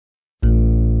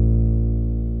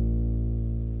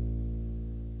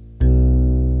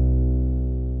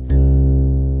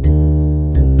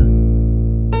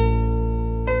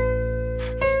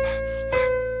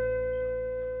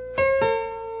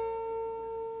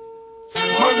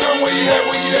Washington, where you at?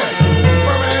 Where you at?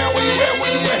 Birmingham, where you at? Where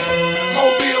you at?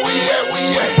 Mobile, where you at? Where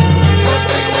you at?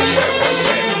 Pennsylvania, where you at? Where you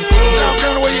at? South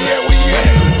Carolina, where you at? Where you at?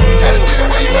 Atlanta City,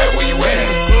 where you at? Where you at?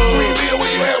 Greenville,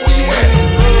 where you at? Where you at?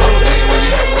 Tennessee, where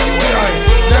you at? Where you at?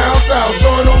 Down south,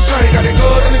 showing no shame. Got the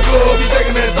girls in the club, be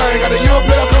shaking that thing. Got a young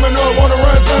player coming up, wanna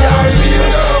run things. Y'all see him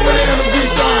go with the MG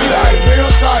strong. He like Bill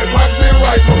tight, pockets in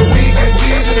rice, smoking weed and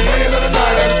G's to the end of the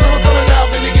night. Got the screamer coming out,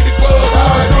 then they get the club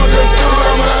high.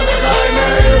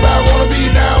 Everybody wanna be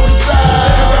down with the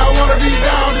side. Everybody wanna be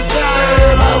down with the side.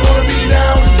 Everybody wanna be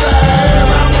down with the side.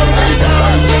 Everybody wanna be down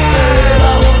with the side.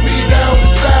 Everybody wanna be down with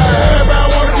the side. Everybody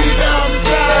wanna be down with the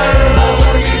side. Everybody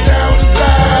wanna get down with the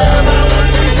side. Everybody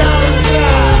wanna be down with the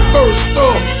side. First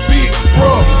up, big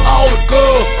bruh, all the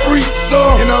good freaks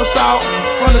up. You know, south,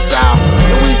 from the south,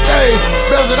 and we stay,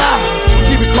 bells it out. We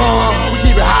keep it calm, we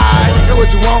keep it high. Get what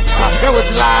you want, get what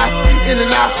you like. In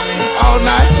and out, all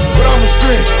night, with all my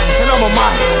strength, and all my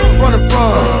might. From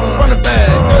the back,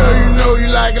 girl, you know you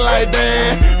like it like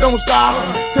that. Don't stop,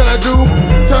 till I do.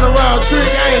 Turn around, trick,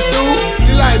 I ain't through.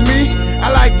 You like me, I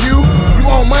like you. You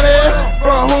want money?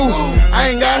 From who?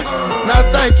 I ain't got it. Now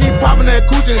thing, keep popping that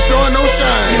coochie and showing no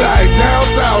shine. You like down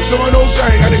south, showing no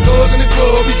shine. Got the girls in the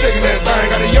club, be shaking that thing.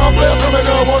 Got a young player coming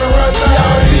up, wanna run things.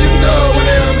 Y'all see him go when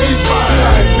the enemy's fine. You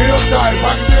like Bill tight,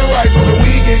 pockets in rice, on the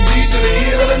weekend G to the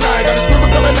end of the night. Got the screamer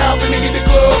coming out, then they get the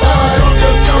club high. Drunk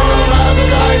as scum, eyes are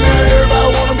kind. Everybody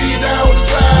wanna be down with the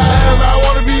side. Everybody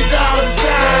wanna be down with the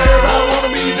side. Everybody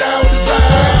wanna be down with the side.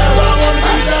 Everybody wanna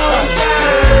be down with the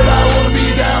side. Everybody wanna be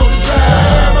down with the side.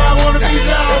 Everybody wanna be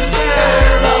down with the side.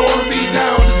 Everybody wanna be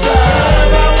down with the side.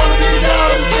 Everybody wanna be down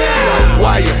with the side.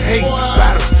 Why you hate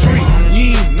by the street? You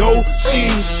ain't no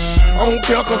shit. I don't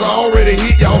care cause I already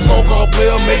hit y'all so-called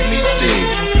player make me sick.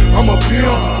 I'm a pimp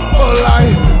for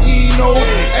life. You ain't know,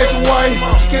 ask your wife.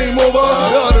 She came over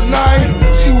the other night.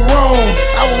 She was wrong,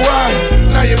 I was right.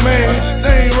 Now you're mad,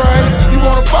 that ain't right. You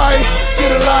wanna fight?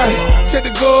 Get a life. Check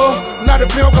the girl, not the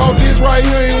pimp, cause this right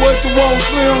here ain't what you want,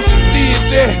 Slim. Did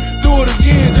that, do it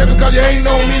again. Just because you ain't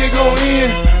known me, they gon'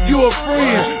 end. You a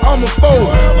friend, I'm a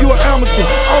foe. You an amateur,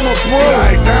 I'm a pro.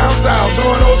 Like down south,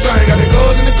 showing no shame. Got the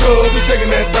girls in the club, be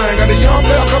shaking that thing. Got a young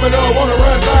player coming up, wanna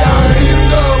run things. Y'all see him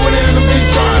go when the enemy's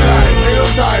trying. Like real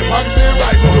tight, pockets in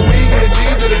rice, on the weekend G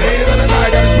to the end of the night.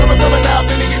 Got the screamer coming out,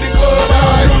 then they get the club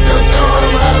high. Drunk as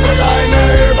scum, eyes are kind.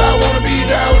 Everybody wanna be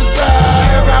down with the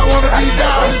side. Everybody wanna be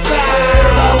down with the side.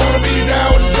 Everybody wanna be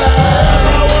down with the side.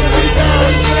 Everybody wanna be down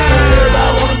with the side.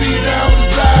 Everybody wanna be down with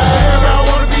the side. Everybody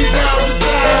wanna be down with the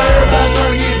side. Everybody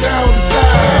trying to get down with the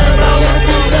side. Everybody wanna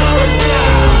be down with the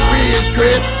side. Ridge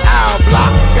Chris, our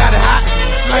block, got it hot,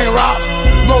 slang rock,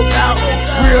 smoked out,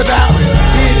 grilled out,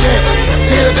 did that,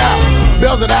 chilled out,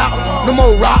 bells it out, no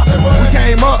more rocks. We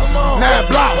came up, 9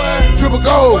 blocks, triple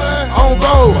gold, on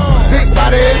gold, big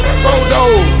body, photo,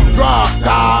 drop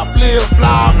top, flip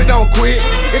flop, it don't quit,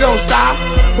 it don't stop.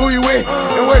 Who you with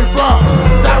and where you from?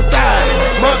 Southside,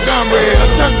 Montgomery, a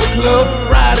touchable club,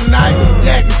 Friday night,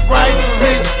 yak and Sprite,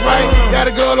 mix right. Got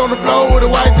a girl on the floor with a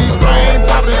white G-string,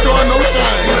 popping and showing no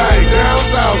shame. You like down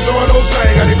south, showing no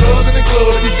shame. Got the girls in the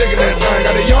club, be shaking that thing.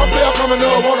 Got a young player coming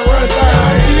up, wanna run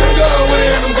things. See him go with the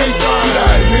MG strong. You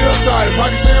like Bill tight,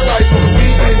 pockets in